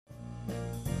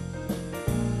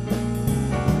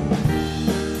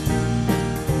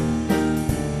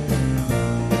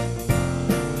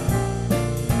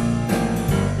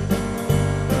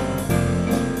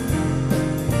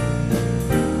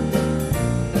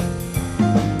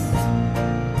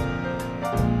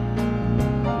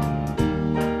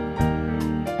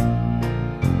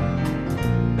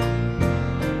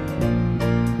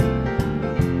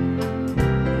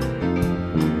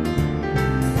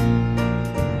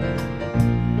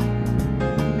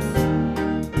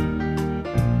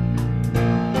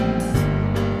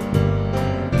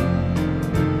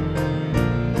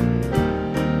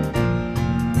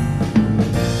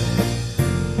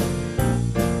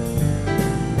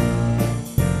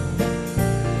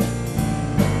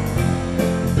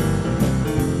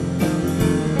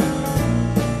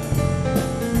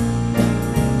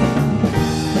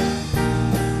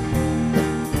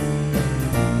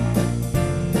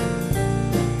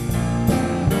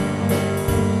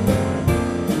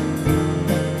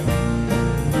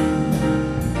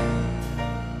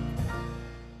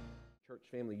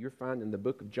find in the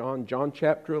book of John, John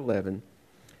chapter 11.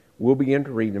 We'll begin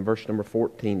to read in verse number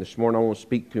 14. This morning I want to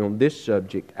speak to you on this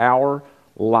subject, our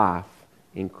life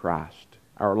in Christ.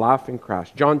 Our life in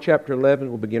Christ. John chapter 11,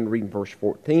 we'll begin to read in verse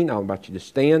 14. I'll invite you to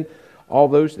stand, all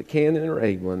those that can and are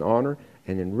able, in honor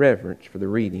and in reverence for the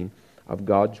reading of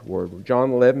God's Word.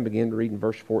 John 11, begin to read in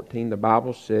verse 14. The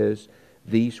Bible says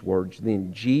these words,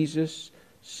 "Then Jesus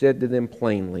said to them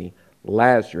plainly,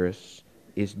 Lazarus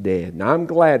is dead. Now I'm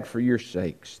glad for your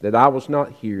sakes that I was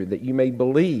not here, that you may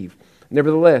believe.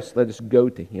 Nevertheless, let us go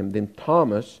to him." Then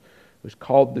Thomas, who was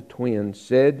called the twin,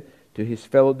 said to his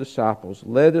fellow disciples,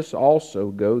 "Let us also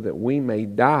go, that we may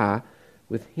die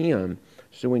with him."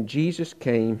 So when Jesus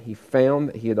came, he found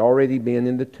that he had already been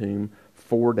in the tomb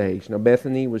 4 days. Now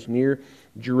Bethany was near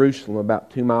Jerusalem, about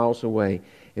 2 miles away.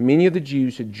 And many of the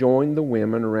Jews had joined the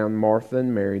women around Martha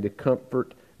and Mary to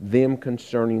comfort them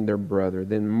concerning their brother.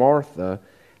 Then Martha,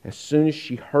 as soon as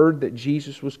she heard that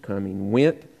Jesus was coming,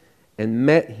 went and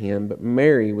met him, but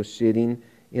Mary was sitting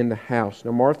in the house.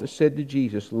 Now Martha said to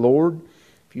Jesus, "Lord,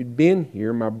 if you'd been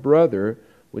here, my brother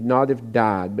would not have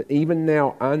died. But even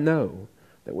now I know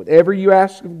that whatever you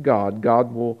ask of God,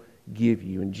 God will give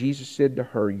you." And Jesus said to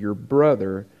her, "Your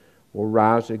brother will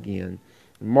rise again."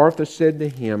 And Martha said to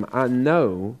him, "I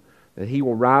know that he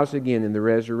will rise again in the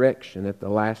resurrection at the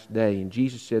last day." And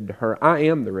Jesus said to her, "I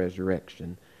am the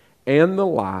resurrection and the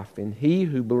life, and he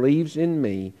who believes in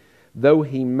me, though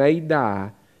he may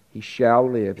die, he shall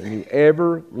live. And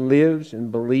whoever lives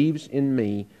and believes in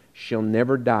me shall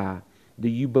never die. Do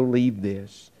you believe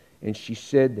this?" And she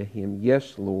said to him,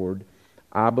 "Yes, Lord,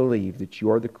 I believe that you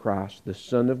are the Christ, the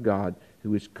Son of God,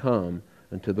 who is come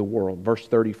into the world." Verse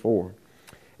 34.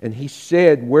 And he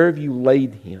said, "Where have you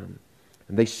laid him?"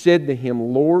 And they said to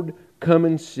him, "Lord, come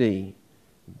and see."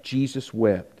 Jesus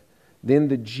wept. Then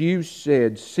the Jews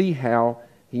said, "See how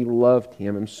he loved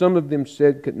him." And some of them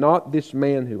said, "Could not this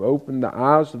man who opened the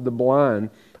eyes of the blind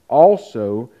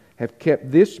also have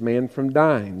kept this man from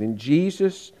dying?" Then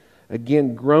Jesus,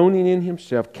 again groaning in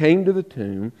himself, came to the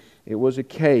tomb. It was a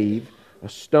cave. A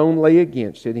stone lay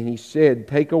against it, and he said,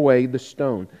 "Take away the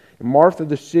stone." And Martha,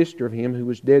 the sister of him who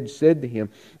was dead, said to him,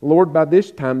 "Lord, by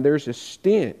this time there's a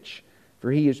stench,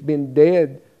 for he has been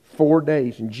dead 4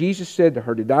 days." And Jesus said to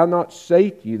her, "Did I not say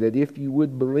to you that if you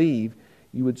would believe,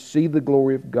 you would see the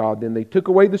glory of God?" Then they took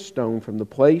away the stone from the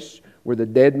place where the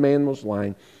dead man was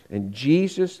lying. And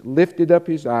Jesus lifted up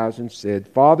his eyes and said,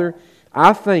 "Father,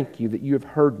 I thank you that you have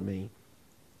heard me.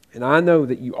 And I know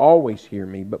that you always hear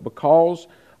me. But because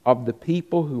of the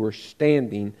people who are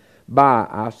standing by,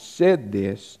 I said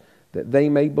this, that they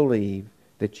may believe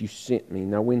that you sent me."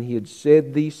 Now when he had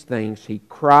said these things, he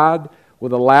cried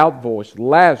with a loud voice,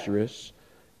 "Lazarus,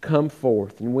 come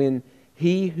forth." And when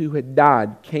he who had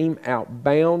died came out,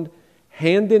 bound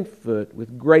hand and foot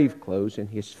with grave clothes, and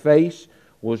his face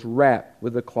was wrapped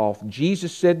with a cloth,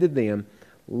 Jesus said to them,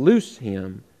 "Loose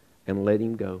him and let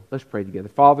him go." Let's pray together.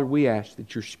 Father, we ask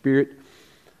that your Spirit,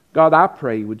 God, I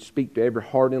pray, would speak to every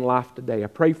heart in life today. I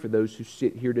pray for those who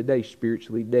sit here today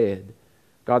spiritually dead.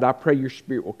 God, I pray your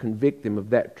Spirit will convict them of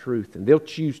that truth, and they'll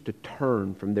choose to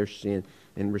turn from their sin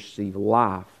and receive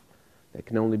life that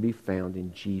can only be found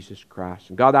in Jesus Christ.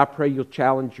 And God, I pray you'll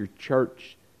challenge your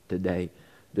church today.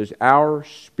 Does our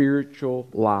spiritual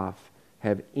life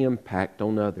have impact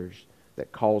on others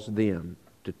that cause them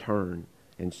to turn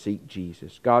and seek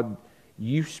Jesus? God,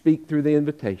 you speak through the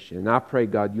invitation, and I pray,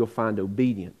 God, you'll find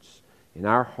obedience in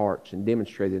our hearts and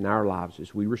demonstrate it in our lives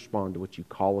as we respond to what you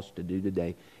call us to do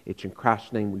today. It's in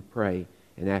Christ's name we pray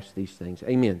and ask these things.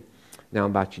 Amen. Now I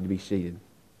invite you to be seated.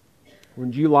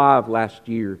 In July of last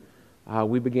year,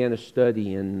 we began a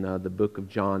study in the book of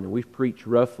John, and we've preached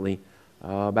roughly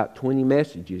about 20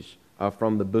 messages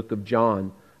from the book of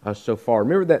John so far.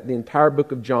 Remember that the entire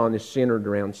book of John is centered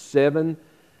around 7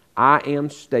 I am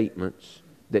statements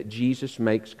that Jesus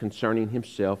makes concerning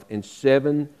himself, and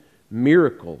 7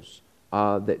 miracles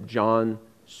that John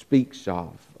speaks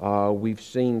of. We've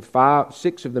seen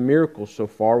 6 of the miracles so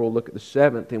far. We'll look at the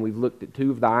 7th, and we've looked at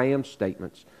 2 of the I am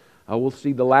statements. We'll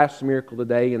see the last miracle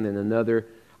today, and then another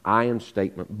I am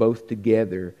statement, both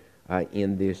together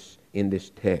in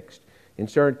this text. And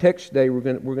so in our text today, we're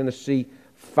going to see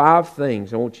 5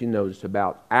 things I want you to notice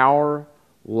about our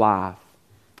life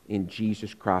in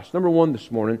Jesus Christ. Number 1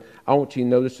 this morning, I want you to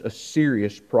notice a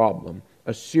serious problem.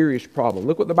 A serious problem.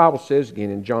 Look what the Bible says again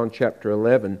in John chapter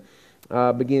 11,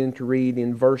 beginning to read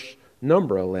in verse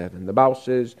number 11. The Bible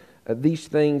says, "These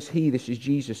things this is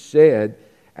Jesus, said.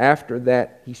 After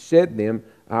that he said them,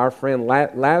 our friend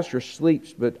Lazarus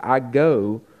sleeps, but I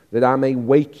go that I may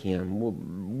wake him." Well,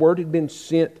 word had been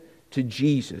sent to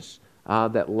Jesus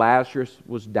that Lazarus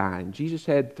was dying. Jesus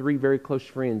had three very close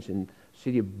friends in the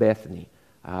city of Bethany,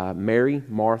 Mary,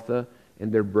 Martha,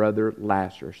 and their brother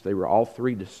Lazarus. They were all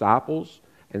three disciples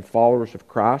and followers of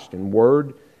Christ, and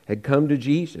word had come to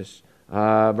Jesus.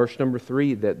 Verse number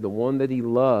 3, that the one that he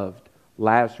loved,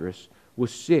 Lazarus,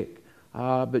 was sick.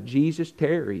 But Jesus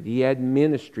tarried. He had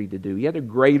ministry to do. He had a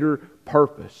greater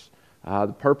purpose.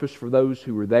 The purpose for those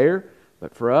who were there.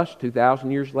 But for us,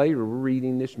 2,000 years later, we're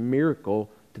reading this miracle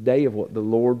today of what the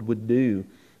Lord would do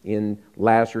in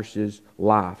Lazarus'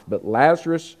 life. But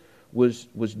Lazarus was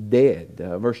dead.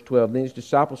 Verse 12, then his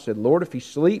disciples said, Lord, if he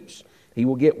sleeps, he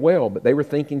will get well. But they were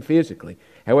thinking physically.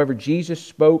 However, Jesus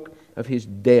spoke of his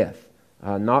death,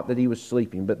 not that he was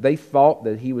sleeping. But they thought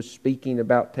that he was speaking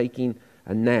about taking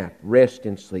a nap, rest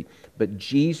and sleep. But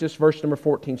Jesus, verse number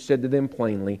 14, said to them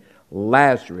plainly,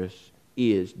 Lazarus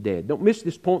is dead. Don't miss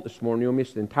this point this morning. You'll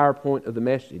miss the entire point of the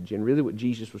message and really what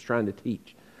Jesus was trying to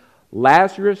teach.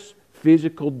 Lazarus'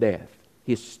 physical death,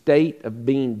 his state of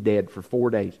being dead for 4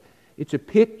 days, it's a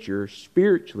picture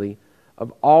spiritually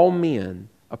of all men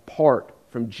apart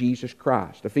from Jesus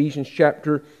Christ. Ephesians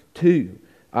chapter 2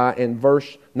 and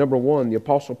verse number 1, the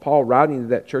Apostle Paul, writing to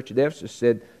that church at Ephesus,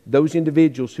 said, those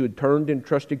individuals who had turned and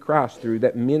trusted Christ through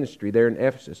that ministry there in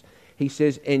Ephesus, he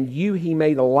says, and you he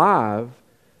made alive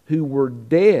who were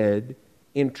dead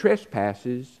in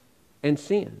trespasses and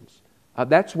sins.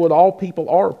 That's what all people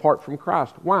are apart from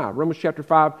Christ. Why? Romans chapter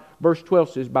 5 verse 12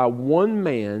 says, by one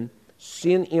man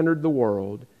sin entered the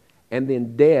world, and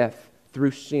then death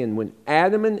through sin. When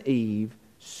Adam and Eve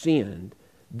sinned,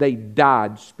 they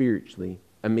died spiritually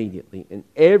immediately. And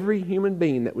every human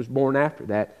being that was born after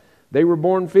that, they were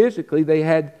born physically, they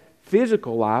had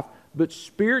physical life, but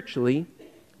spiritually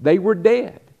they were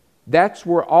dead. That's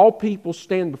where all people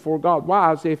stand before God.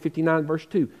 Why? Isaiah 59 verse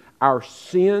 2. Our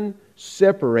sin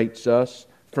separates us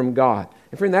from God.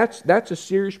 And friend, that's a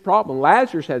serious problem.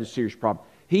 Lazarus had a serious problem.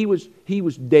 He was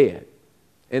dead.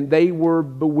 And they were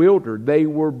bewildered. They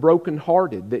were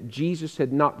brokenhearted that Jesus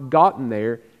had not gotten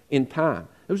there in time.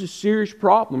 It was a serious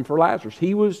problem for Lazarus.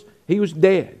 He was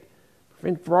dead.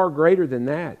 Friend, far greater than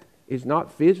that is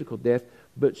not physical death,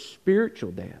 but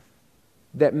spiritual death.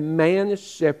 That man is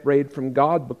separated from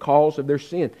God because of their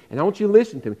sin. And I want you to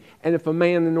listen to me. And if a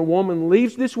man and a woman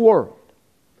leaves this world,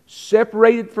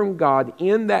 separated from God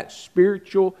in that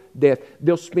spiritual death,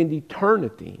 they'll spend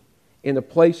eternity in a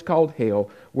place called hell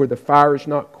where the fire is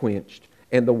not quenched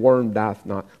and the worm dieth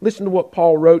not. Listen to what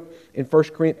Paul wrote in 1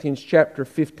 Corinthians chapter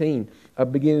 15,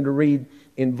 beginning to read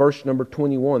in verse number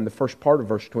 21, the first part of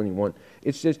verse 21.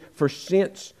 It says, for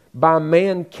since by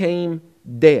man came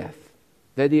death,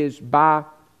 that is, by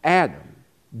Adam,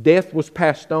 death was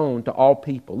passed on to all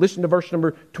people. Listen to verse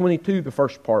number 22, the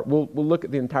first part. We'll look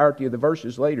at the entirety of the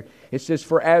verses later. It says,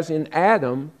 for as in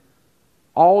Adam,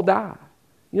 all die.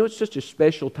 You know, it's such a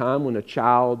special time when a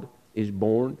child is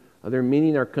born. There are many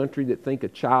in our country that think a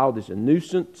child is a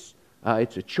nuisance.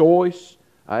 It's a choice.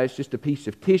 It's just a piece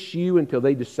of tissue until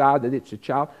they decide that it's a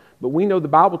child. But we know the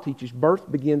Bible teaches birth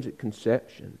begins at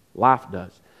conception. Life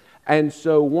does. And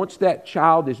so once that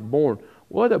child is born,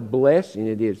 what a blessing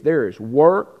it is. There is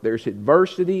work. There's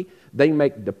adversity. They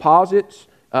make deposits.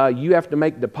 You have to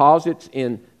make deposits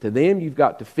into them. You've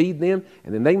got to feed them.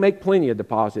 And then they make plenty of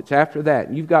deposits after that.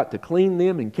 And you've got to clean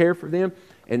them and care for them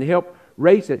and help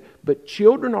raise it. But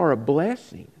children are a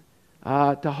blessing.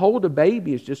 To hold a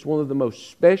baby is just one of the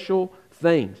most special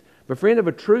things. But friend of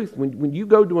a truth, when you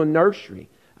go to a nursery,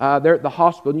 there at the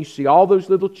hospital and you see all those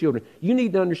little children, you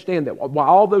need to understand that while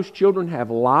all those children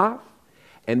have life,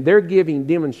 and they're giving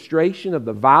demonstration of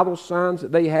the vital signs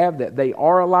that they have, that they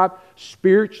are alive,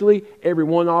 spiritually, every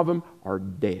one of them are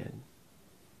dead.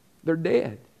 They're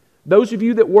dead. Those of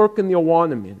you that work in the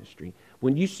Awana ministry,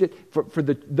 when you sit, for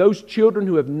those children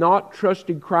who have not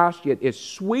trusted Christ yet, as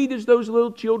sweet as those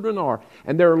little children are,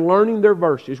 and they're learning their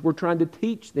verses, we're trying to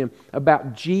teach them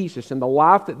about Jesus and the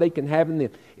life that they can have in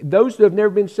them. Those that have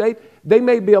never been saved, they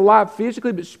may be alive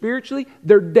physically, but spiritually,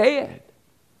 they're dead.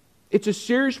 It's a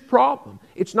serious problem.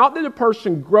 It's not that a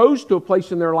person grows to a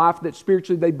place in their life that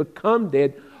spiritually they become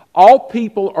dead. All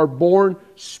people are born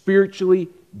spiritually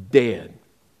dead.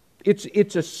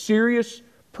 It's a serious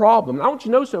problem. And I want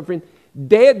you to know something, friend.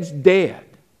 Dead's dead.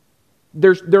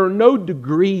 There are no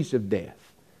degrees of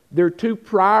death. There are two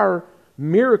prior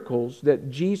miracles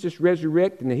that Jesus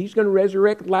resurrected, and He's going to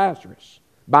resurrect Lazarus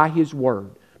by His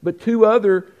word. But two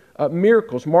other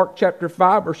miracles. Mark chapter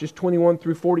 5, verses 21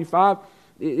 through 45,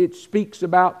 it speaks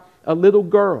about a little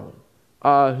girl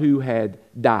who had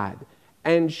died.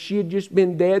 And she had just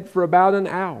been dead for about an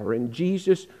hour. And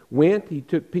Jesus went, He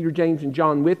took Peter, James, and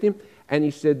John with Him. And He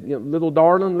said, little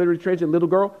darling, literally translated, little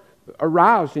girl,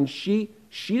 arrives, and she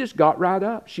just got right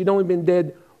up. She'd only been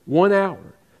dead 1 hour.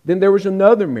 Then there was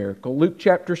another miracle. Luke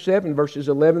chapter 7, verses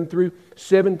 11 through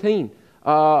 17.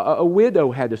 A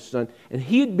widow had a son, and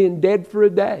he had been dead for a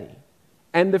day.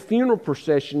 And the funeral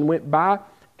procession went by,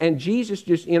 and Jesus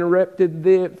just interrupted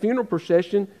the funeral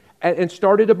procession and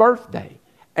started a birthday.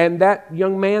 And that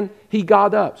young man, he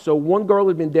got up. So one girl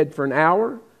had been dead for an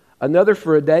hour, another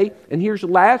for a day, and here's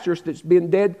Lazarus that's been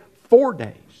dead 4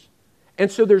 days.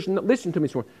 And so listen to me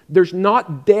this morning, there's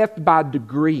not death by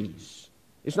degrees.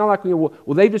 It's not like, well,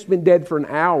 they've just been dead for an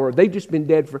hour, they've just been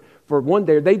dead for 1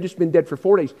 day, or they've just been dead for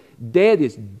 4 days. Dead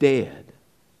is dead.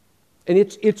 And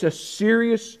it's a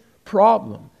serious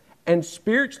problem. And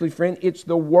spiritually, friend, it's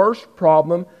the worst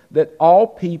problem that all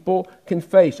people can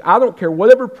face. I don't care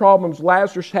whatever problems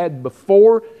Lazarus had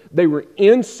before, they were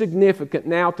insignificant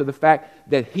now to the fact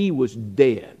that he was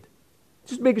dead.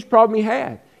 It's the biggest problem he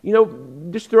had.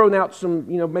 Just throwing out some,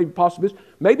 maybe possibilities.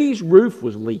 Maybe his roof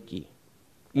was leaky.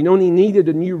 And he needed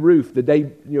a new roof the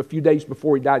day, a few days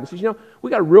before he died. He says, we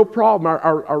got a real problem.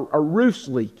 Our roof's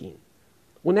leaking.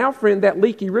 Well, now, friend, that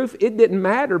leaky roof, it didn't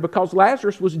matter because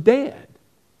Lazarus was dead.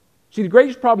 See, the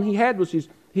greatest problem he had was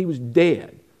he was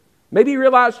dead. Maybe he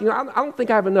realized, I don't think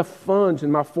I have enough funds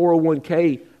in my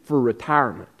 401k for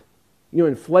retirement.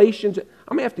 Inflation's, I'm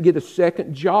going to have to get a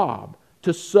second job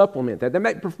to supplement that.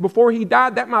 Before he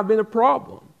died, that might have been a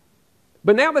problem.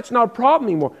 But now that's not a problem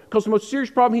anymore because the most serious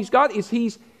problem he's got is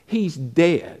he's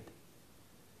dead.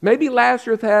 Maybe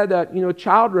Lazarus had a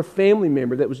child or a family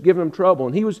member that was giving him trouble,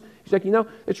 and he's like,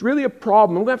 it's really a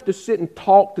problem. I'm going to have to sit and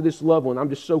talk to this loved one. I'm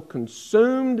just so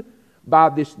consumed by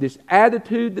this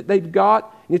attitude that they've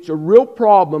got, and it's a real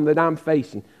problem that I'm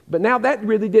facing. But now that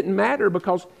really didn't matter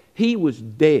because he was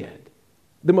dead.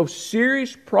 The most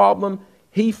serious problem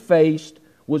he faced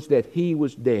was that he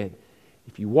was dead.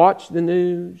 If you watch the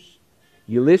news,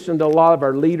 you listen to a lot of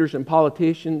our leaders and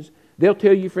politicians, they'll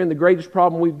tell you, friend, the greatest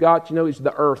problem we've got, is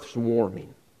the earth's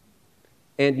warming.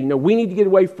 And, we need to get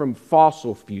away from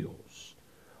fossil fuels.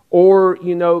 Or,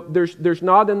 there's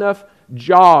not enough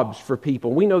jobs for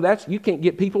people. We know you can't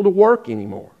get people to work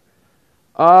anymore.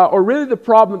 Or really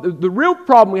the real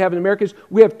problem we have in America is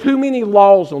we have too many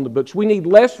laws on the books. We need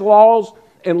less laws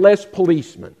and less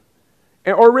policemen.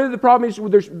 Or really the problem is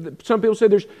some people say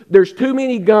there's too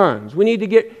many guns.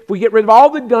 If we get rid of all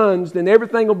the guns, then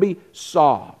everything will be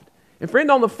solved. And friend,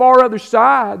 on the far other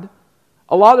side,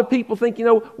 a lot of people think,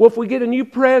 if we get a new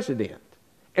president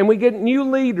and we get new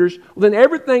leaders, then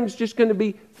everything's just going to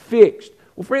be fixed.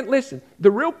 Well, friend, listen, the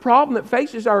real problem that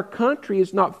faces our country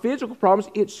is not physical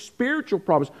problems, it's spiritual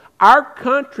problems. Our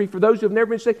country, for those who have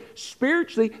never been saved,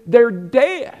 spiritually, they're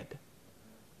dead.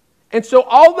 And so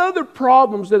all the other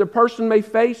problems that a person may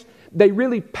face, they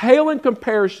really pale in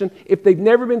comparison if they've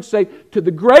never been saved to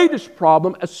the greatest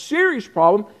problem, a serious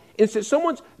problem, is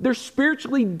that they're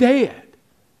spiritually dead.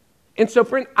 And so,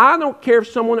 friend, I don't care if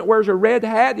someone that wears a red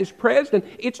hat is president.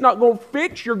 It's not going to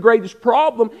fix your greatest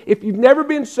problem if you've never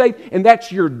been saved, and that's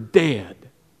you're dead.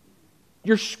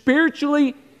 You're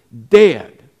spiritually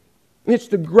dead. And it's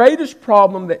the greatest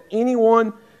problem that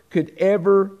anyone could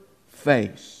ever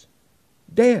face.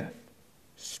 Death.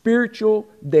 Spiritual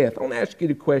death. I want to ask you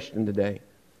the question today.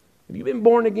 Have you been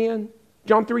born again?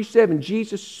 John 3:7,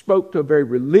 Jesus spoke to a very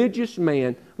religious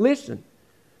man, listen,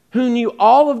 who knew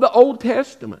all of the Old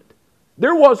Testament.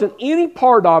 There wasn't any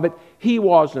part of it he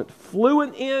wasn't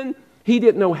fluent in. He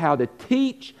didn't know how to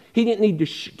teach. He didn't need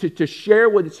to share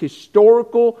what its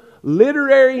historical,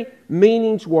 literary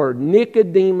meanings were.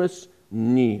 Nicodemus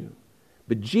knew.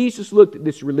 But Jesus looked at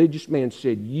this religious man and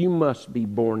said, you must be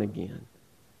born again.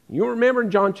 You remember in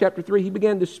John chapter 3, he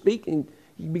began to speak and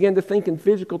he began to think in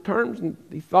physical terms, and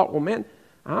he thought, well, man,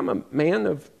 I'm a man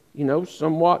of,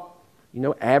 somewhat,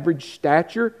 average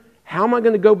stature. How am I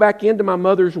going to go back into my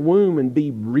mother's womb and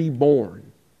be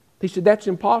reborn? He said, that's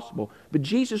impossible. But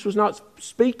Jesus was not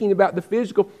speaking about the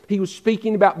physical. He was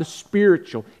speaking about the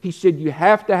spiritual. He said, you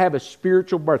have to have a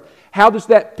spiritual birth. How does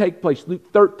that take place?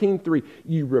 Luke 13:3.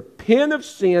 You repent of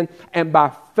sin, and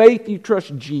by faith you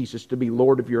trust Jesus to be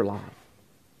Lord of your life.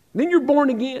 Then you're born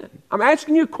again. I'm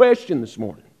asking you a question this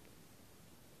morning.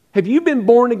 Have you been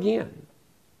born again?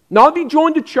 Not have you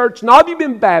joined a church, not have you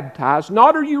been baptized,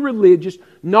 not are you religious,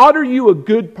 not are you a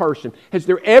good person. Has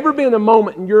there ever been a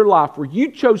moment in your life where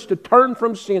you chose to turn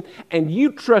from sin and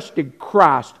you trusted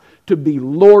Christ to be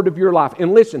Lord of your life?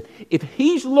 And listen, if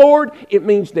He's Lord, it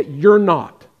means that you're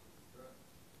not.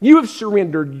 You have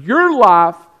surrendered your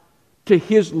life to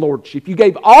His Lordship. You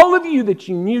gave all of you that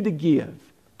you knew to give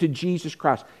to Jesus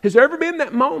Christ. Has there ever been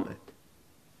that moment?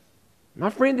 My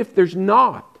friend, if there's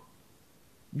not,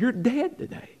 you're dead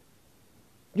today.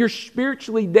 You're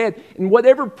spiritually dead. And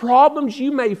whatever problems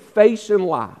you may face in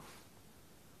life,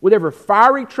 whatever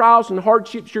fiery trials and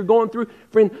hardships you're going through,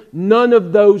 friend, none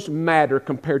of those matter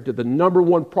compared to the number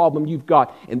one problem you've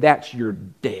got, and that's you're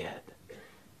dead.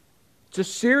 It's a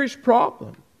serious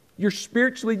problem. You're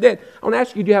spiritually dead. I want to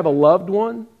ask you, do you have a loved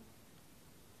one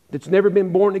that's never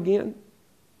been born again?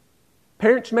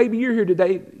 Parents, maybe you're here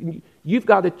today, you've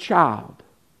got a child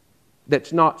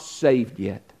that's not saved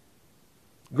yet.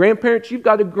 Grandparents, you've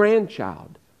got a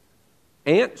grandchild.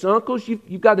 Aunts, uncles,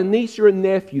 you've got a niece or a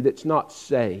nephew that's not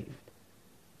saved.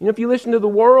 You know, if you listen to the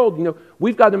world, you know,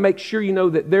 we've got to make sure, you know,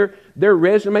 that their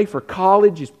resume for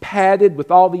college is padded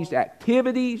with all these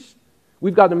activities.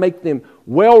 We've got to make them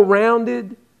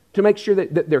well-rounded to make sure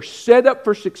that they're set up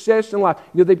for success in life.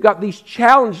 You know, they've got these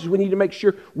challenges we need to make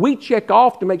sure we check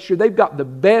off to make sure they've got the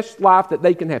best life that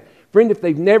they can have. Friend, if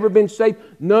they've never been saved,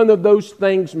 none of those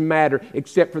things matter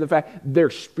except for the fact they're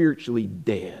spiritually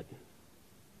dead.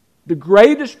 The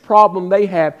greatest problem they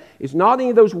have is not any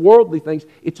of those worldly things.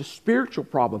 It's a spiritual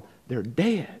problem. They're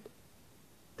dead.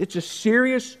 It's a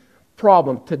serious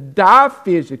problem. To die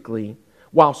physically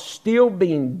while still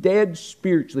being dead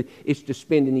spiritually is to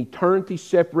spend an eternity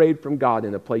separated from God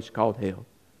in a place called hell.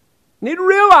 You need to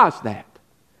realize that.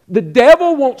 The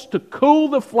devil wants to cool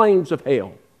the flames of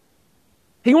hell.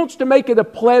 He wants to make it a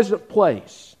pleasant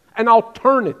place, an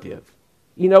alternative.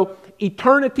 You know,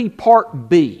 eternity part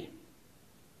B,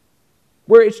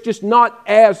 where it's just not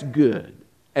as good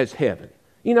as heaven.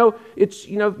 You know, it's,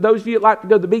 you know, those of you that like to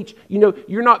go to the beach, you know,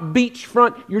 you're not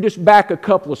beachfront, you're just back a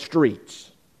couple of streets.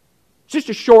 It's just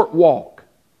a short walk.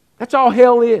 That's all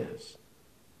hell is,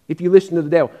 if you listen to the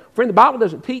devil. Friend, the Bible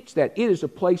doesn't teach that. It is a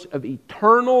place of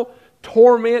eternal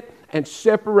torment and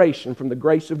separation from the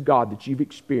grace of God that you've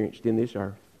experienced in this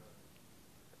earth.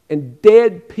 And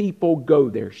dead people go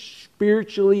there.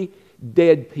 Spiritually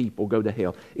dead people go to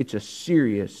hell. It's a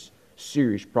serious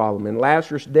problem. And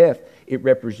Lazarus' death, it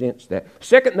represents that.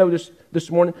 Second, notice this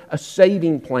morning, a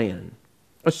saving plan.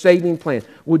 A saving plan.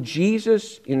 Well,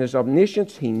 Jesus, in His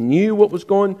omniscience, He knew what was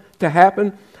going to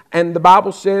happen. And the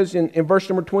Bible says in verse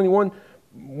number 21,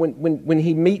 when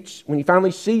he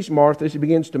finally sees Martha as he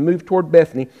begins to move toward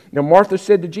Bethany, now Martha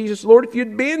said to Jesus, Lord, if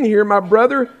you'd been here, my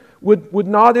brother would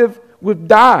not have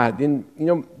died. And you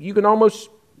know, you can almost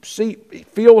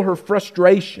feel her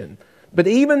frustration. But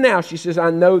even now, she says,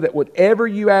 I know that whatever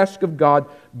you ask of God,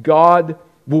 God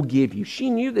will give you. She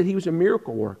knew that He was a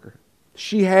miracle worker.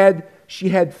 She had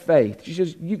faith. She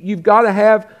says, you've got to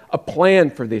have a plan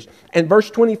for this. And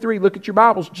verse 23, look at your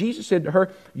Bibles. Jesus said to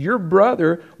her, your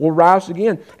brother will rise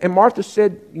again. And Martha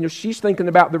said, you know, she's thinking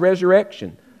about the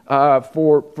resurrection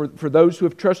for those who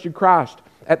have trusted Christ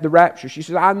at the rapture. She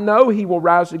says, I know He will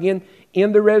rise again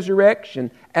in the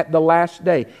resurrection at the last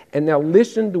day. And now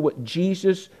listen to what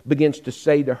Jesus begins to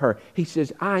say to her. He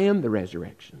says, I am the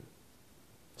resurrection.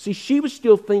 See, she was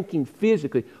still thinking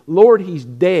physically, Lord, He's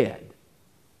dead.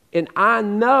 And I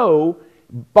know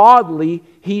bodily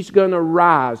He's going to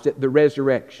rise at the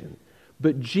resurrection.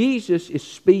 But Jesus is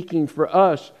speaking for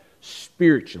us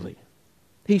spiritually.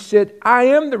 He said, I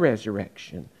am the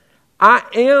resurrection. I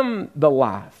am the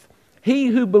life. He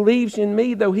who believes in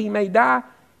me, though he may die,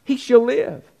 he shall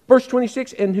live. Verse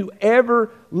 26, and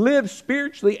whoever lives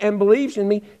spiritually and believes in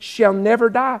me shall never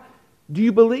die. Do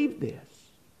you believe this?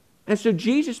 And so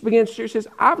Jesus begins to say,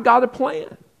 I've got a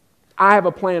plan. I have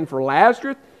a plan for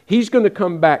Lazarus. He's going to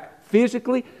come back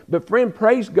physically. But friend,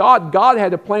 praise God, God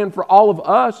had a plan for all of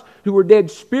us who were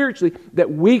dead spiritually, that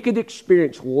we could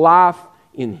experience life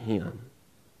in Him.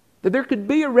 That there could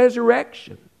be a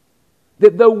resurrection.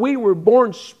 That though we were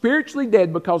born spiritually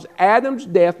dead because Adam's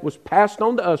death was passed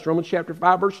on to us, Romans chapter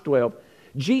 5, verse 12,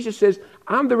 Jesus says,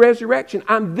 I'm the resurrection.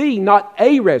 I'm the, not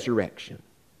a resurrection.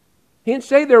 He didn't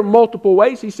say there are multiple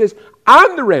ways. He says,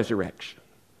 I'm the resurrection.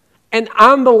 And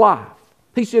I'm the life.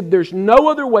 He said, there's no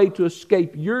other way to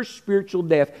escape your spiritual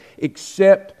death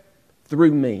except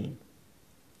through me.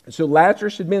 And so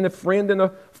Lazarus had been a friend and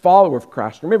a follower of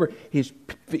Christ. Remember, his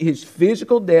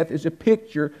physical death is a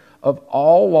picture of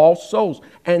all lost souls.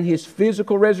 And His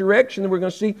physical resurrection that we're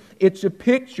going to see, it's a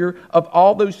picture of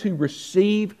all those who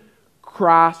receive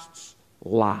Christ's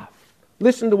life.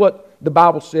 Listen to what the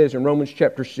Bible says in Romans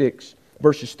chapter 6,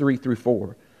 verses 3 through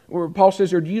 4. Where Paul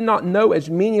says there, do you not know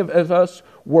as many of us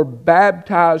were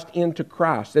baptized into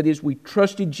Christ? That is, we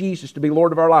trusted Jesus to be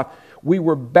Lord of our life. We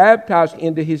were baptized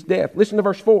into His death. Listen to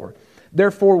verse 4.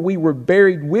 Therefore we were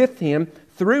buried with Him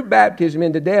through baptism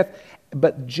into death.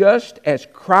 But just as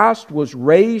Christ was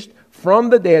raised from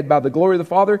the dead by the glory of the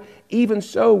Father, even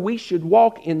so we should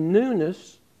walk in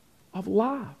newness of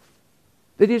life.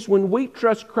 That is, when we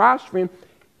trust Christ, friend,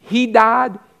 He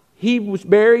died, He was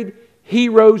buried. He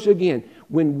rose again.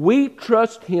 When we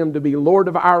trust Him to be Lord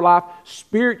of our life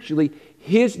spiritually,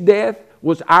 His death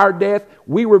was our death.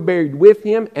 We were buried with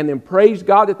Him. And then praise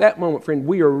God at that moment, friend,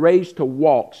 we are raised to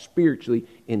walk spiritually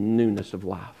in newness of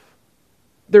life.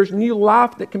 There's new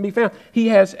life that can be found. He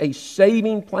has a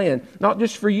saving plan, not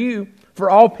just for you, for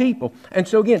all people. And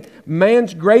so again,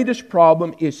 man's greatest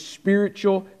problem is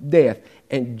spiritual death.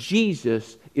 And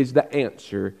Jesus is the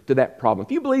answer to that problem.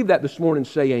 If you believe that this morning,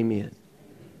 say amen.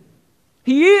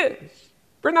 He is.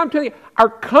 Friend, I'm telling you, our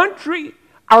country,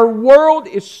 our world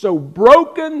is so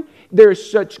broken. There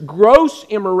is such gross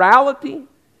immorality.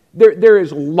 There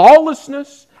is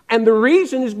lawlessness. And the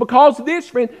reason is because of this,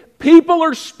 friend. People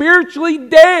are spiritually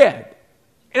dead.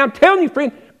 And I'm telling you,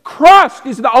 friend, Christ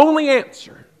is the only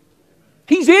answer.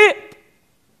 He's it.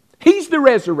 He's the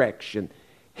resurrection.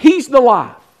 He's the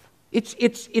life. It's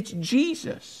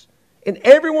Jesus. And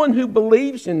everyone who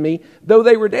believes in me, though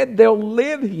they were dead, they'll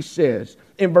live, he says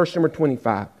in verse number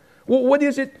 25. Well, what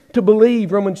is it to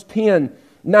believe? Romans 10,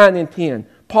 9 and 10.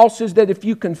 Paul says that if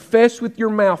you confess with your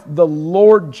mouth the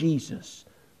Lord Jesus,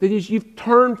 that is, you've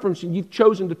turned from sin, you've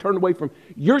chosen to turn away from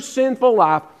your sinful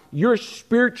life, your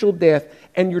spiritual death,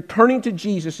 and you're turning to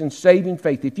Jesus in saving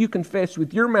faith. If you confess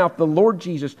with your mouth the Lord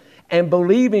Jesus and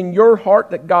believe in your heart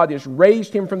that God has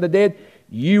raised Him from the dead,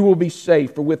 you will be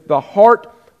saved. For with the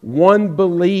heart one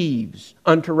believes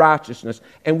unto righteousness,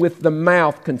 and with the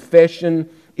mouth confession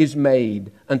is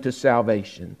made unto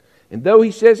salvation. And though he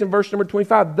says in verse number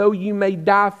 25, though you may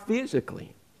die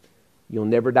physically, you'll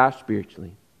never die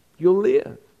spiritually. You'll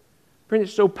live. Friend,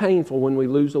 it's so painful when we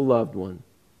lose a loved one.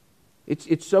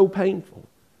 It's so painful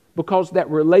because that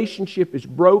relationship is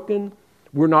broken.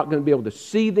 We're not going to be able to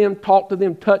see them, talk to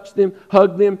them, touch them,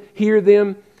 hug them, hear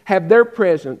them, have their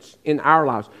presence in our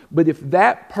lives. But if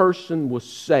that person was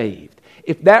saved,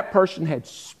 if that person had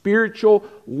spiritual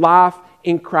life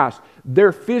in Christ,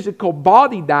 their physical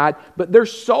body died, but their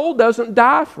soul doesn't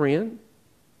die, friend.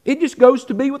 It just goes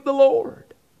to be with the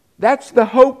Lord. That's the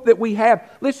hope that we have.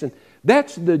 Listen,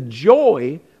 that's the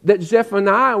joy that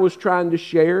Zephaniah was trying to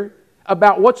share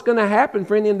about what's going to happen,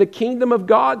 friend, in the kingdom of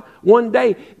God one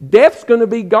day. Death's going to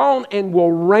be gone and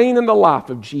will reign in the life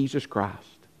of Jesus Christ.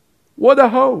 What a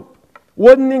hope.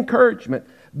 What an encouragement.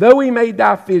 Though he may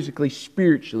die physically,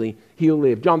 spiritually, he'll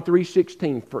live. John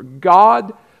 3:16, for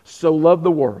God so loved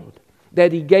the world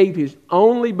that He gave His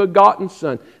only begotten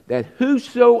Son, that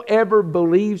whosoever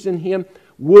believes in Him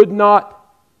would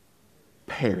not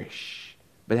perish,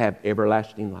 but have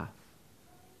everlasting life.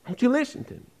 Don't you listen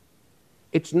to me?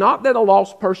 It's not that a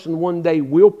lost person one day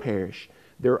will perish.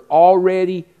 They're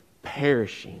already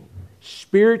perishing.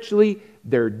 Spiritually,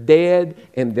 they're dead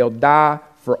and they'll die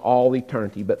for all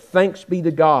eternity. But thanks be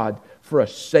to God for a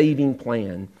saving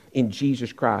plan in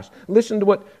Jesus Christ. Listen to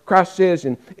what Christ says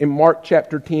in Mark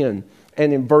chapter 10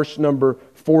 and in verse number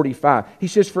 45. He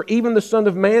says, for even the Son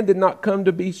of Man did not come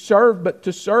to be served, but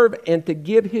to serve and to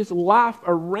give His life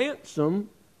a ransom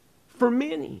for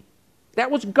many.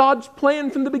 That was God's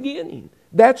plan from the beginning.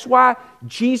 That's why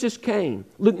Jesus came,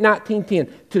 Luke 19:10,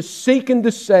 to seek and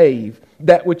to save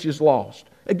that which is lost.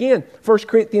 Again, 1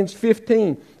 Corinthians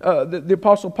 15, the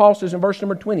Apostle Paul says in verse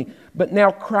number 20, but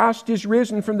now Christ is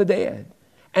risen from the dead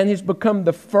and has become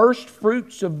the first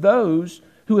fruits of those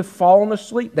who have fallen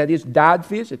asleep, that is, died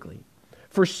physically.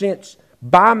 For since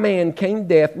by man came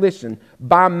death, listen,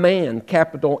 by man,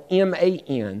 capital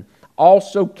M-A-N,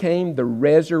 also came the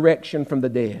resurrection from the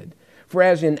dead. For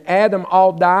as in Adam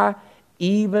all die,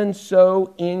 even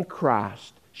so in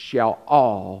Christ shall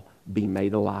all be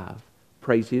made alive.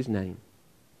 Praise His name.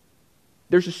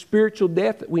 There's a spiritual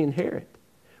death that we inherit,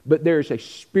 but there's a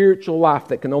spiritual life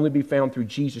that can only be found through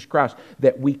Jesus Christ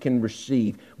that we can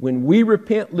receive. When we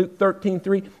repent, Luke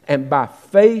 13:3, and by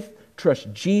faith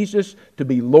trust Jesus to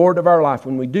be Lord of our life.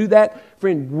 When we do that,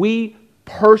 friend, we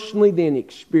personally then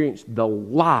experience the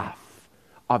life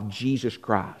of Jesus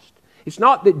Christ. It's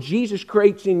not that Jesus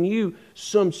creates in you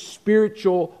some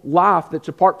spiritual life that's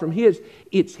apart from His.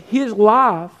 It's His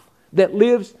life that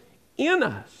lives in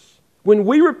us. When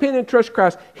we repent and trust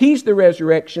Christ, He's the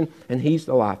resurrection and He's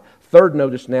the life. Third,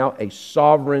 notice now, a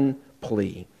sovereign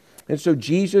plea. And so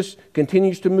Jesus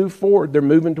continues to move forward. They're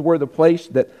moving to where the place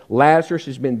that Lazarus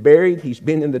has been buried. He's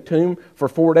been in the tomb for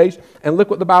 4 days. And look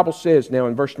what the Bible says now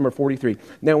in verse number 43.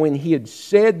 Now when He had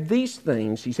said these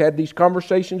things, He's had these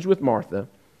conversations with Martha,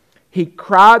 He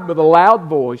cried with a loud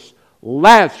voice,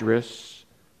 Lazarus,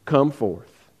 come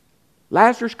forth.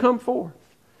 Lazarus, come forth.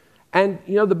 And,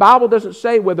 the Bible doesn't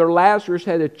say whether Lazarus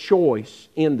had a choice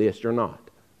in this or not.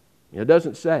 It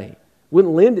doesn't say. It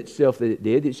wouldn't lend itself that it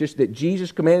did. It's just that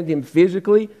Jesus commanded him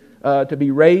physically, to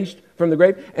be raised from the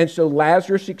grave. And so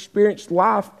Lazarus experienced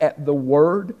life at the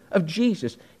word of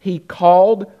Jesus. He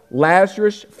called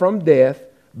Lazarus from death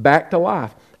back to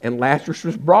life. And Lazarus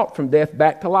was brought from death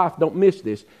back to life. Don't miss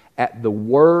this. At the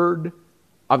word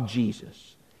of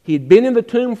Jesus. He had been in the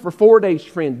tomb for 4 days,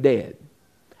 friend, dead.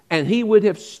 And he would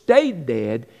have stayed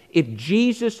dead if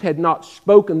Jesus had not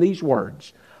spoken these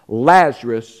words,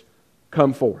 Lazarus,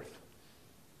 come forth.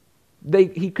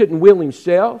 He couldn't will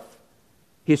himself.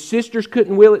 His sisters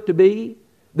couldn't will it to be.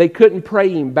 They couldn't pray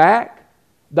him back.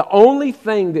 The only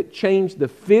thing that changed the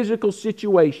physical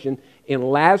situation in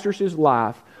Lazarus'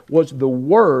 life was the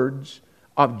words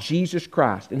of Jesus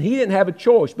Christ. And he didn't have a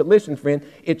choice. But listen, friend,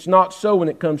 it's not so when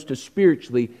it comes to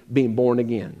spiritually being born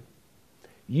again.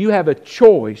 You have a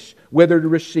choice whether to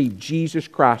receive Jesus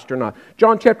Christ or not.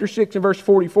 John chapter 6 and verse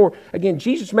 44. Again,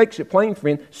 Jesus makes it plain,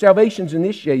 friend. Salvation's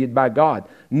initiated by God.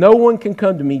 No one can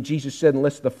come to me, Jesus said,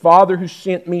 unless the Father who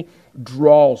sent me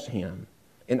draws him.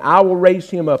 And I will raise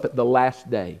him up at the last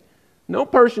day. No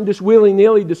person just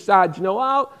willy-nilly decides,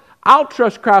 I'll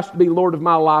trust Christ to be Lord of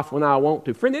my life when I want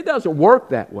to. Friend, it doesn't work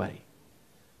that way.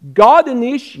 God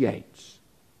initiates.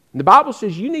 And the Bible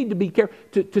says you need to be careful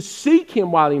to seek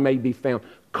him while he may be found.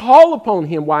 Call upon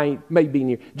him while he may be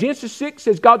near. Genesis 6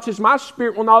 says, God says, my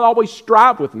spirit will not always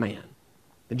strive with man.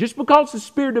 And just because the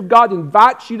Spirit of God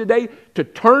invites you today to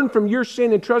turn from your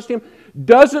sin and trust him,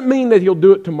 doesn't mean that he'll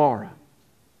do it tomorrow.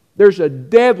 There's a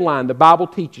deadline, the Bible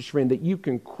teaches, friend, that you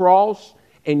can cross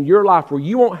in your life where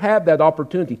you won't have that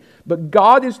opportunity. But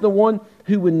God is the one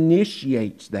who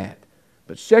initiates that.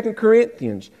 But 2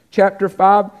 Corinthians chapter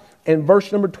 5 and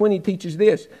verse number 20 teaches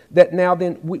this, that now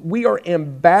then we are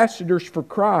ambassadors for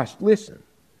Christ. Listen,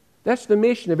 that's the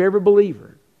mission of every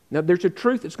believer. Now there's a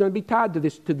truth that's going to be tied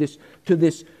to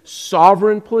this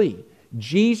sovereign plea.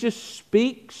 Jesus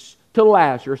speaks to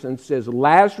Lazarus and says,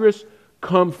 Lazarus,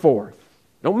 come forth.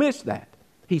 Don't miss that.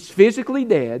 He's physically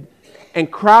dead, and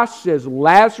Christ says,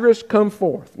 Lazarus, come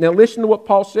forth. Now listen to what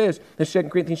Paul says in 2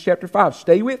 Corinthians chapter 5.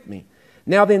 Stay with me.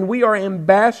 Now then, we are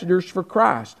ambassadors for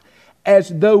Christ, as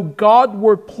though God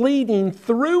were pleading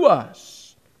through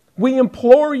us. We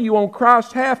implore you on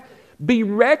Christ's behalf, be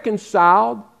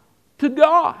reconciled to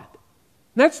God.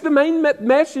 That's the main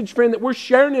message, friend, that we're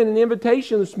sharing in an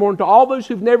invitation this morning to all those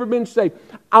who've never been saved.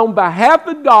 On behalf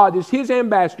of God, as his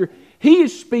ambassador, he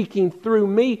is speaking through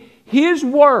me his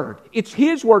word. It's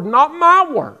his word, not my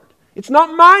word. It's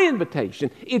not my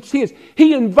invitation. It's his.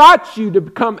 He invites you to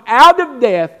come out of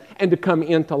death and to come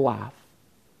into life.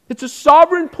 It's a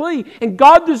sovereign plea, and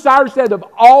God desires that of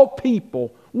all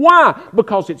people. Why?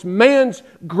 Because it's man's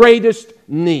greatest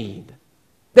need.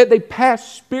 That they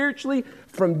pass spiritually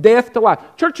from death to life.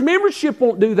 Church membership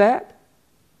won't do that.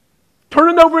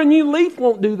 Turning over a new leaf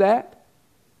won't do that.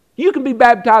 You can be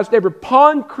baptized every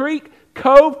pond, creek,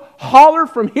 cove, holler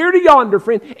from here to yonder,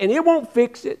 friend, and it won't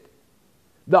fix it.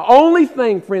 The only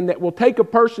thing, friend, that will take a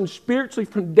person spiritually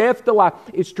from death to life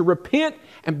is to repent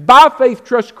and by faith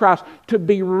trust Christ to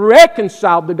be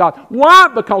reconciled to God. Why?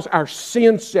 Because our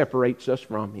sin separates us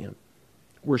from him.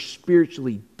 We're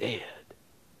spiritually dead.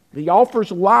 He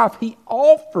offers life. He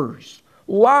offers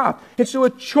life. And so a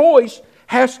choice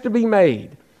has to be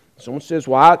made. Someone says,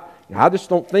 well, I just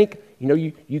don't think,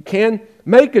 you can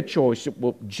make a choice.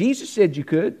 Well, Jesus said you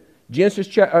could.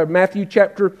 Matthew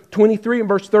chapter 23 and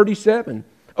verse 37.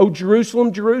 O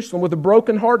Jerusalem, Jerusalem, with a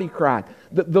broken heart he cried.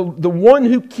 The one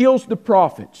who kills the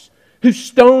prophets, who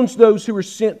stones those who are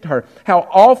sent to her. How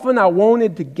often I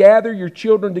wanted to gather your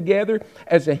children together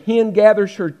as a hen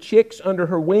gathers her chicks under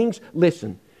her wings.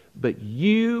 Listen, but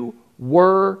you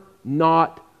were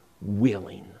not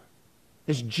willing.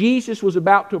 As Jesus was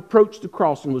about to approach the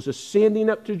cross and was ascending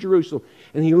up to Jerusalem,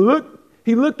 and he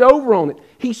looked over on it,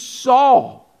 he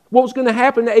saw what was going to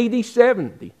happen in AD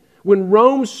 70 when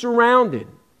Rome surrounded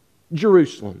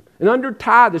Jerusalem. And under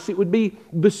Titus it would be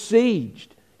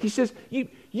besieged. He says,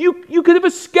 you could have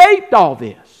escaped all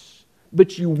this,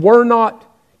 but you were not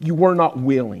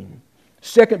willing.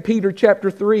 2 Peter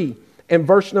chapter 3 and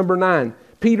verse number 9.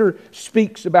 Peter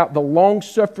speaks about the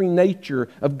long-suffering nature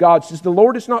of God. He says, the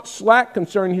Lord is not slack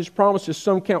concerning his promises,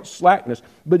 some count slackness,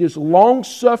 but is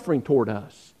long-suffering toward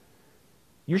us.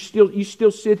 You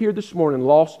still sit here this morning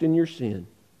lost in your sin.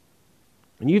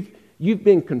 And you've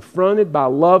been confronted by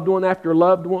loved one after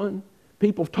loved one.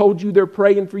 People have told you they're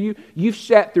praying for you. You've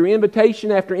sat through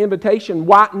invitation after invitation,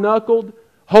 white-knuckled,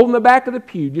 holding the back of the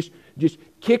pew, just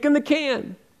kicking the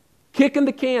can. Kicking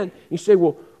the can. You say,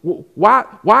 well, why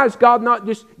has God not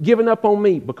just given up on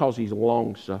me? Because he's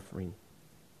long-suffering.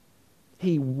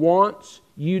 He wants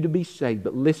you to be saved.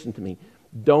 But listen to me.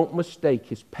 Don't mistake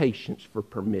his patience for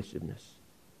permissiveness.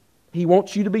 He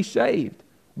wants you to be saved.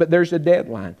 But there's a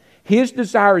deadline. His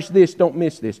desire is this, don't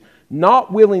miss this,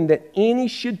 not willing that any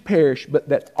should perish, but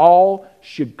that all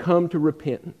should come to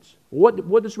repentance.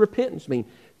 What does repentance mean?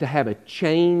 To have a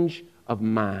change of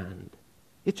mind.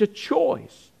 It's a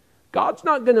choice. God's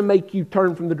not going to make you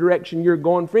turn from the direction you're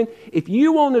going, friend. If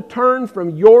you want to turn from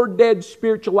your dead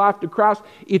spiritual life to Christ,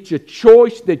 it's a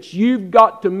choice that you've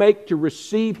got to make to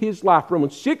receive His life.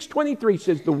 Romans 6:23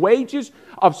 says, the wages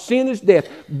of sin is death,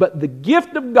 but the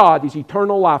gift of God is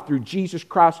eternal life through Jesus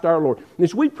Christ our Lord. And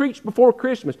as we preached before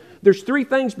Christmas, there's 3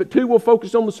 things, but 2 we'll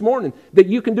focus on this morning, that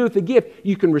you can do with the gift.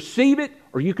 You can receive it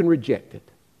or you can reject it.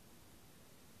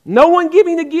 No one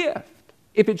giving a gift,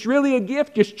 if it's really a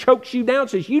gift, just chokes you down,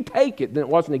 says you take it, then it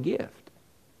wasn't a gift.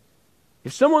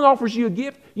 If someone offers you a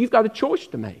gift, you've got a choice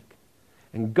to make.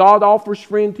 And God offers,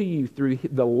 friend, to you through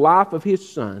the life of His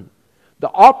Son, the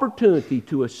opportunity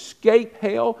to escape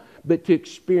hell, but to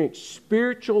experience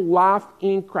spiritual life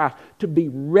in Christ, to be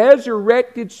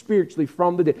resurrected spiritually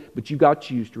from the dead. But you've got to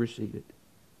choose to receive it.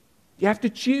 You have to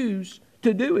choose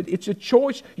to do it. It's a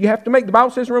choice you have to make. The Bible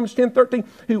says in Romans 10:13,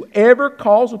 whoever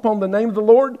calls upon the name of the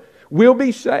Lord will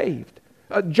be saved.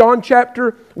 John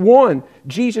chapter 1,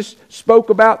 John spoke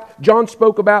about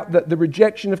the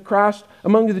rejection of Christ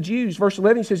among the Jews. Verse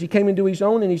 11 says, He came into His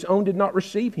own, and His own did not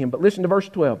receive Him. But listen to verse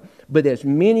 12. But as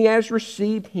many as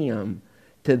received Him,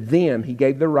 to them He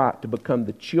gave the right to become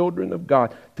the children of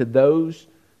God, to those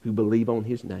who believe on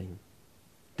His name.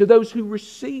 To those who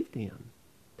received Him,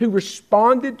 who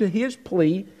responded to His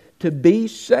plea to be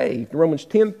saved. Romans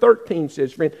 10:13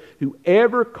 says, friend,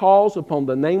 whoever calls upon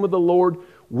the name of the Lord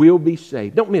will be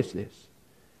saved. Don't miss this.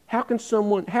 How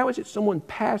is it someone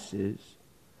passes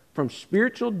from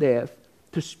spiritual death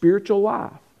to spiritual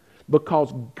life?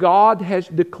 Because God has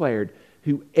declared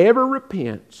whoever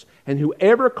repents and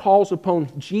whoever calls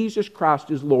upon Jesus Christ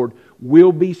as Lord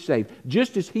will be saved.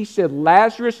 Just as He said,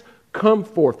 Lazarus, come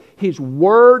forth. His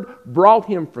word brought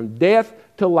him from death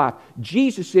to life.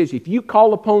 Jesus says, if you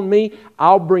call upon me,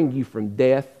 I'll bring you from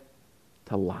death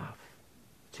to life.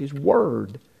 It's His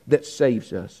word that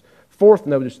saves us. Fourth,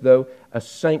 notice though, a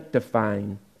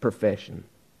sanctifying profession.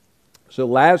 So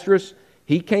Lazarus,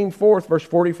 he came forth, verse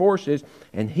 44 says,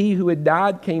 and he who had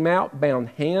died came out bound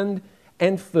hand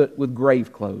and foot with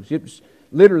grave clothes. It was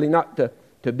literally not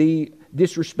to be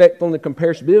disrespectful in the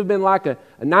comparison, but it would have been like a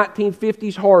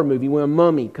 1950s horror movie when a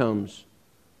mummy comes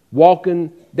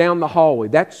walking down the hallway.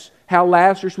 That's how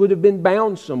Lazarus would have been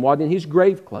bound somewhat in his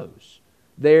grave clothes.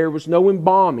 There was no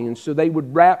embalming, and so they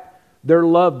would wrap their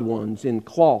loved ones in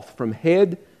cloth from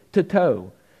head to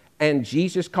toe. And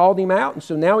Jesus called him out, and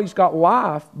so now he's got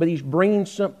life, but he's bringing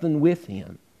something with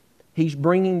him. He's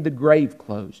bringing the grave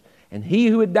clothes. And he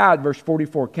who had died, verse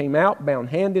 44, came out bound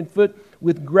hand and foot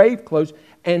with grave clothes,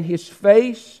 and his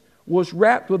face was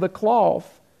wrapped with a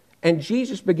cloth, and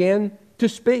Jesus began to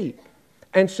speak.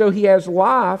 And so he has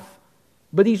life,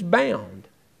 but he's bound.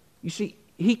 You see,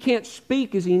 he can't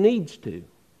speak as he needs to.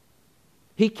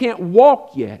 He can't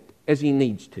walk yet as he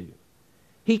needs to.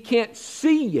 He can't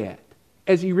see yet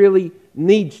as he really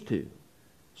needs to.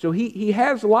 So he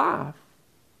has life,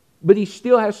 but he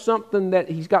still has something that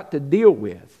he's got to deal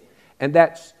with, and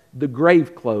that's the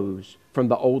grave clothes from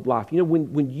the old life. You know,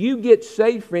 when you get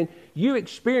saved, friend, you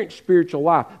experience spiritual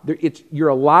life. You're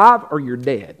alive or you're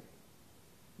dead.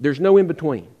 There's no in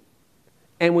between.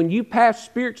 And when you pass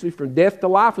spiritually from death to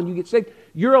life, when you get saved,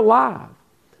 you're alive.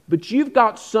 But you've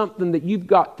got something that you've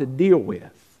got to deal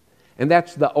with, and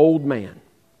that's the old man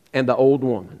and the old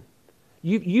woman.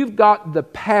 You've got the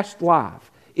past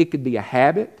life. It could be a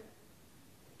habit.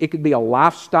 It could be a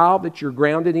lifestyle that you're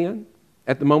grounded in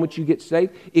at the moment you get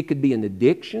saved. It could be an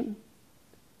addiction.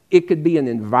 It could be an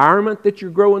environment that you're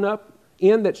growing up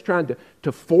in that's trying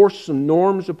to force some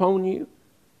norms upon you.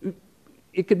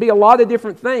 It could be a lot of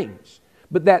different things.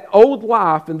 But that old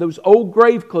life and those old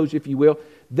grave clothes, if you will,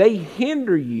 they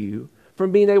hinder you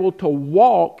from being able to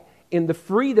walk in the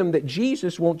freedom that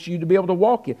Jesus wants you to be able to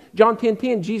walk in. John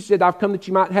 10:10, Jesus said, I've come that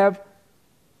you might have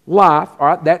life. All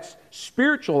right, that's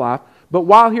spiritual life. But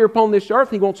while here upon this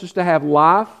earth, He wants us to have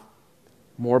life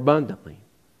more abundantly.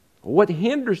 What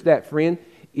hinders that, friend,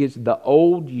 is the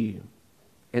old you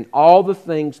and all the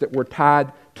things that were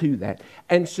tied to that.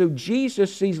 And so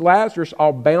Jesus sees Lazarus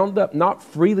all bound up, not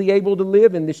freely able to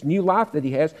live in this new life that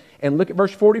he has. And look at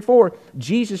verse 44.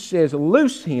 Jesus says,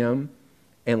 loose him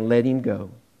and let him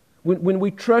go. When we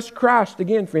trust Christ,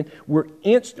 again, friend,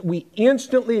 we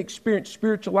instantly experience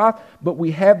spiritual life, but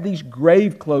we have these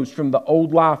grave clothes from the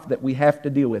old life that we have to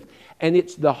deal with. And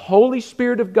it's the Holy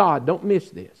Spirit of God, don't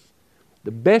miss this,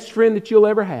 the best friend that you'll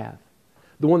ever have,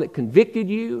 the one that convicted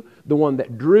you, the one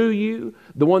that drew you,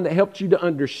 the one that helped you to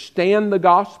understand the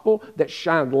gospel, that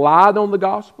shined light on the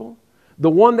gospel, the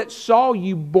one that saw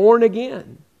you born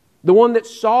again, the one that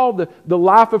saw the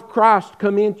life of Christ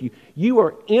come into you. You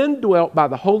are indwelt by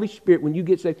the Holy Spirit when you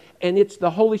get saved, and it's the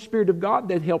Holy Spirit of God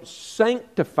that helps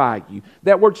sanctify you.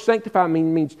 That word sanctify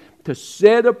means to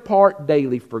set apart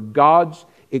daily for God's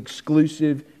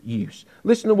exclusive use.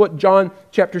 Listen to what John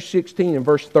chapter 16 and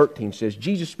verse 13 says.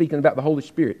 Jesus speaking about the Holy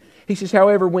Spirit. He says,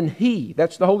 however, when He,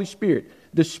 that's the Holy Spirit,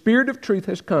 the Spirit of truth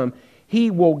has come,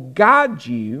 He will guide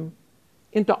you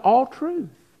into all truth.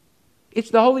 It's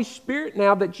the Holy Spirit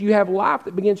now that you have life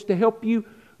that begins to help you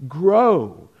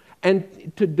grow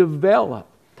and to develop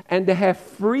and to have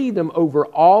freedom over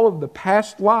all of the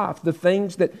past life, the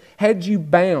things that had you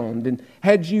bound and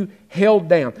had you held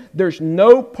down. There's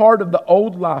no part of the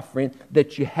old life, friend,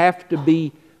 that you have to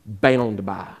be bound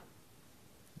by.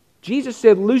 Jesus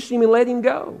said, loose him and let him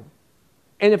go.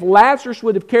 And if Lazarus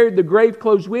would have carried the grave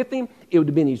clothes with him, it would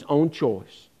have been his own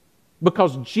choice.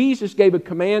 Because Jesus gave a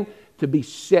command to be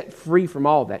set free from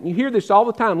all that. And you hear this all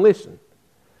the time. Listen,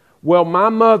 well, my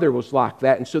mother was like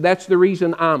that, and so that's the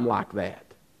reason I'm like that.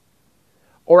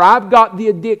 Or I've got the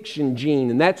addiction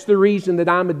gene, and that's the reason that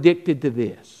I'm addicted to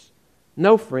this.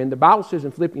 No, friend, the Bible says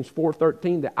in Philippians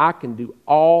 4:13 that I can do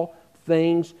all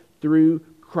things through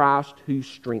Christ who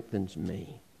strengthens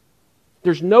me.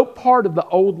 There's no part of the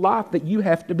old life that you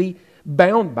have to be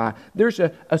bound by. There's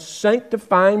a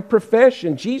sanctifying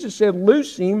profession. Jesus said,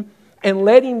 loose him and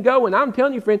let him go. And I'm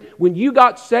telling you, friend, when you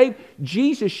got saved,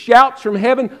 Jesus shouts from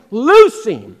heaven, loose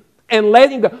him and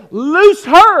let him go. Loose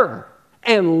her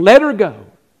and let her go.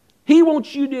 He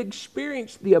wants you to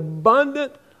experience the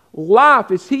abundant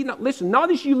life. As He, listen, not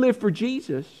as you live for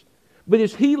Jesus, but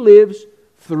as He lives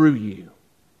through you.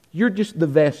 You're just the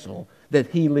vessel that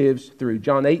He lives through.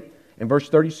 John 8 and verse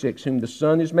 36, whom the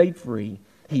Son has made free,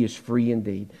 he is free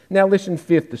indeed. Now listen,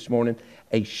 fifth this morning,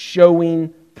 a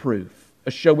showing proof.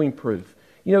 A showing proof.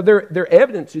 You know, their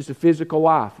evidence is a physical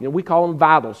life. You know, we call them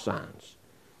vital signs.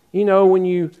 You know,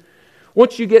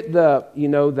 once you get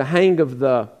the hang of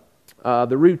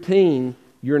the routine,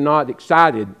 you're not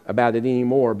excited about it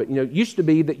anymore. But it used to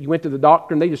be that you went to the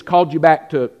doctor and they just called you back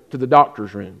to the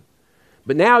doctor's room.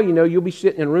 But now, you'll be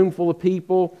sitting in a room full of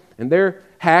people and they're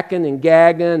hacking and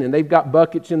gagging and they've got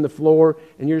buckets in the floor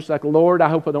and you're just like, Lord, I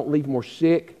hope I don't leave more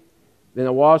sick than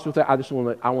I was with it. I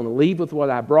want to leave with what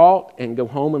I brought and go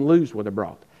home and lose what I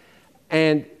brought.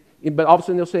 But all of a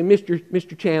sudden they'll say,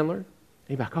 Mr. Chandler. And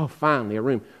you're like, oh, finally a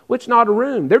room. Well, it's not a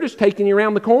room. They're just taking you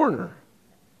around the corner.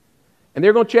 And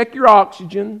they're going to check your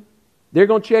oxygen. They're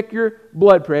going to check your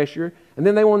blood pressure. And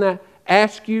then they want to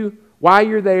ask you why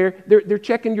you're there. They're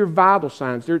checking your vital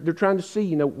signs. They're trying to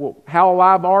see, how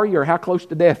alive are you or how close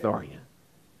to death are you.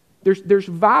 There's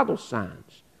vital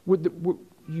signs.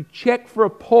 You check for a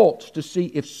pulse to see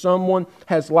if someone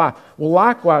has life. Well,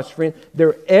 likewise, friend, there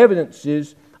are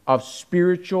evidences of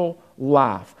spiritual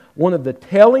life. One of the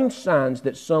telling signs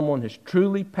that someone has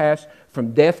truly passed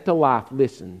from death to life,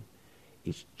 listen,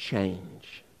 is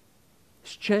change.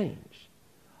 It's change.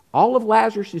 All of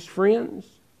Lazarus' friends,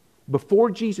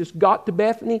 before Jesus got to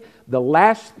Bethany, the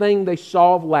last thing they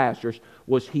saw of Lazarus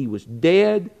was he was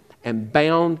dead and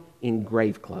bound in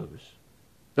grave clothes.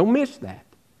 Don't miss that.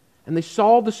 And they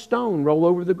saw the stone roll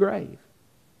over the grave.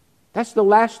 That's the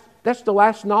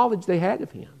last knowledge they had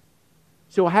of him.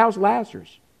 So how's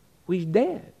Lazarus? Well, he's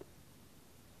dead.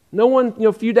 No one,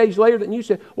 a few days later than you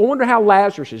said, well, I wonder how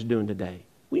Lazarus is doing today.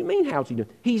 What do you mean, how's he doing?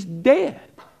 He's dead.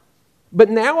 But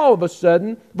now all of a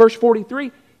sudden, verse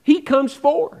 43, he comes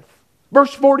forth.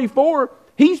 Verse 44,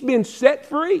 he's been set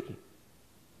free.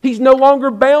 He's no longer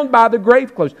bound by the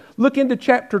grave clothes. Look into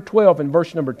chapter 12 and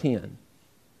verse number 10.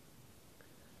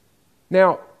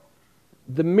 Now,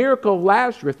 the miracle of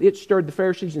Lazarus, it stirred the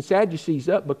Pharisees and Sadducees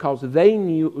up because they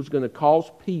knew it was going to cause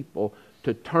people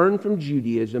to turn from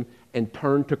Judaism and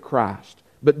turn to Christ.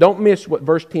 But don't miss what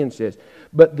verse 10 says.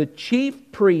 But the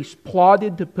chief priests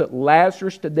plotted to put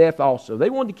Lazarus to death also. They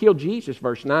wanted to kill Jesus,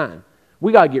 verse 9.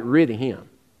 We got to get rid of him.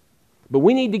 But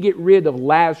we need to get rid of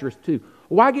Lazarus too.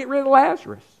 Why get rid of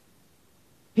Lazarus?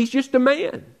 He's just a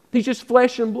man. He's just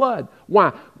flesh and blood.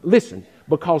 Why? Listen,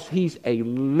 because he's a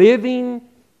living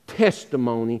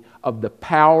testimony of the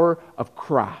power of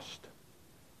Christ.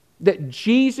 That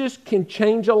Jesus can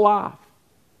change a life.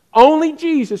 Only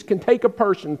Jesus can take a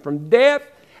person from death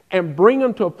and bring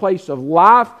them to a place of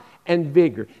life and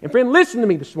vigor. And friend, listen to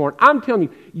me this morning. I'm telling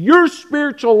you, your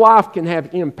spiritual life can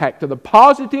have impact to the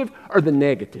positive or the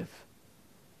negative.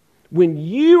 When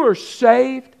you are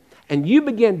saved and you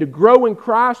begin to grow in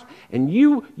Christ, and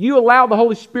you allow the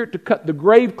Holy Spirit to cut the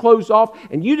grave clothes off,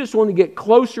 and you just want to get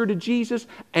closer to Jesus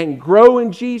and grow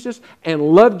in Jesus and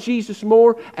love Jesus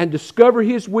more and discover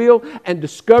His will and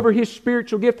discover His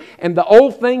spiritual gift, and the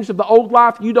old things of the old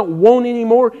life you don't want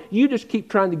anymore, you just keep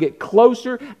trying to get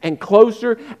closer and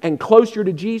closer and closer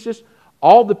to Jesus.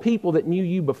 All the people that knew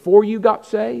you before you got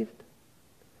saved,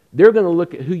 they're going to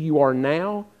look at who you are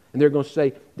now, and they're going to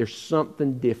say, there's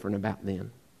something different about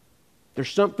them.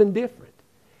 There's something different.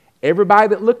 Everybody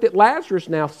that looked at Lazarus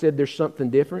now said there's something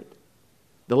different.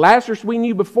 The Lazarus we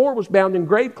knew before was bound in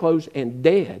grave clothes and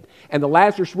dead. And the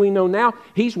Lazarus we know now,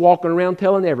 he's walking around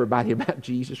telling everybody about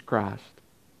Jesus Christ.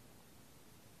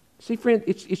 See, friend,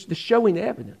 it's the showing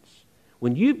evidence.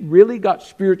 When you've really got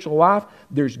spiritual life,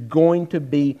 there's going to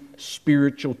be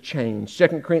spiritual change. 2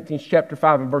 Corinthians chapter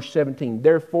 5 and verse 17.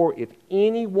 Therefore, if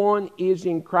anyone is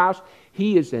in Christ,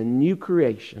 he is a new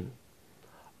creation.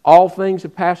 All things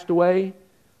have passed away.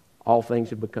 All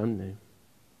things have become new.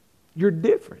 You're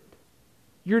different.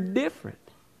 You're different.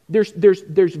 There's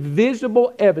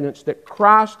visible evidence that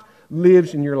Christ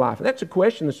lives in your life. And that's a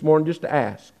question this morning just to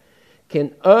ask.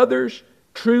 Can others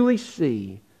truly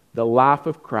see the life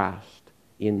of Christ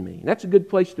in me? And that's a good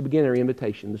place to begin our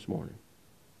invitation this morning.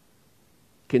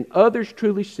 Can others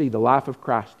truly see the life of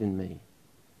Christ in me?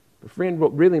 But friend,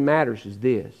 what really matters is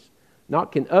this.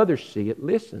 Not can others see it,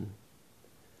 listen,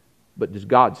 but does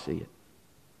God see it?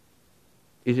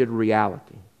 Is it a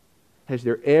reality? Has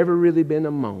there ever really been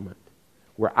a moment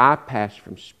where I passed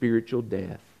from spiritual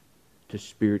death to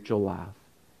spiritual life?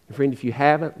 And friend, if you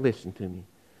haven't, listen to me.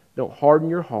 Don't harden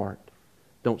your heart.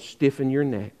 Don't stiffen your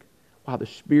neck. While the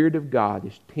Spirit of God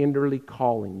is tenderly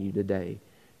calling you today,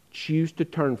 choose to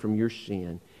turn from your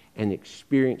sin and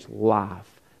experience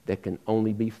life that can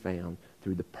only be found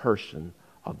through the person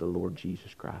of the Lord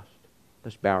Jesus Christ.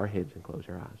 Let's bow our heads and close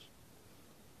our eyes.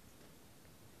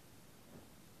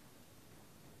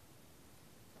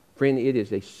 Friend, it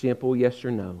is a simple yes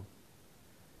or no.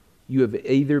 You have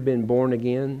either been born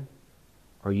again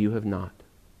or you have not.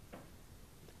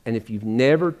 And if you've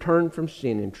never turned from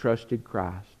sin and trusted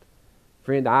Christ,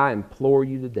 friend, I implore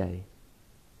you today,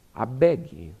 I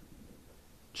beg you,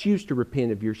 choose to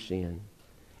repent of your sin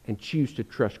and choose to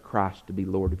trust Christ to be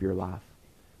Lord of your life.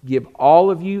 Give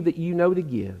all of you that you know to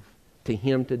give to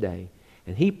Him today.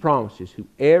 And He promises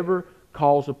whoever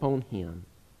calls upon Him,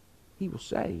 He will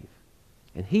save.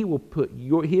 And He will put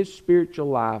His spiritual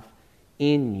life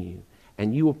in you.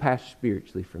 And you will pass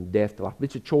spiritually from death to life.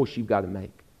 It's a choice you've got to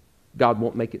make. God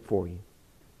won't make it for you.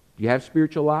 Do you have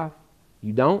spiritual life?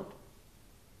 You don't?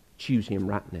 Choose Him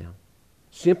right now.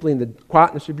 Simply in the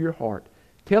quietness of your heart,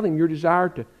 tell Him your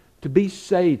desire to be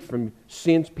saved from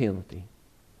sin's penalty.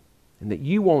 And that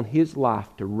you want His life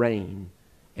to reign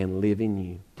and live in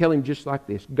you. Tell Him just like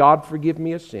this. God, forgive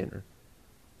me a sinner.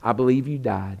 I believe You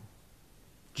died.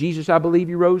 Jesus, I believe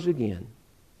You rose again.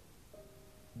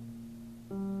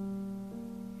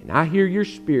 And I hear Your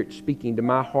Spirit speaking to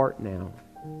my heart now.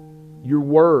 Your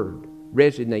Word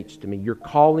resonates to me. You're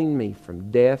calling me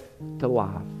from death to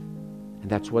life. And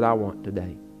that's what I want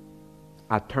today.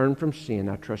 I turn from sin.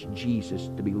 I trust Jesus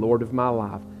to be Lord of my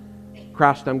life.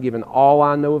 Christ, I'm giving all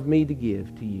I know of me to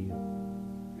give to You.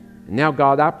 And now,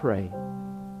 God, I pray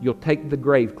You'll take the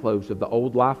grave clothes of the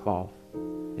old life off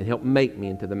and help make me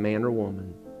into the man or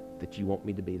woman that You want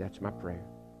me to be. That's my prayer.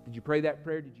 Did you pray that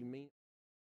prayer? Did you mean it?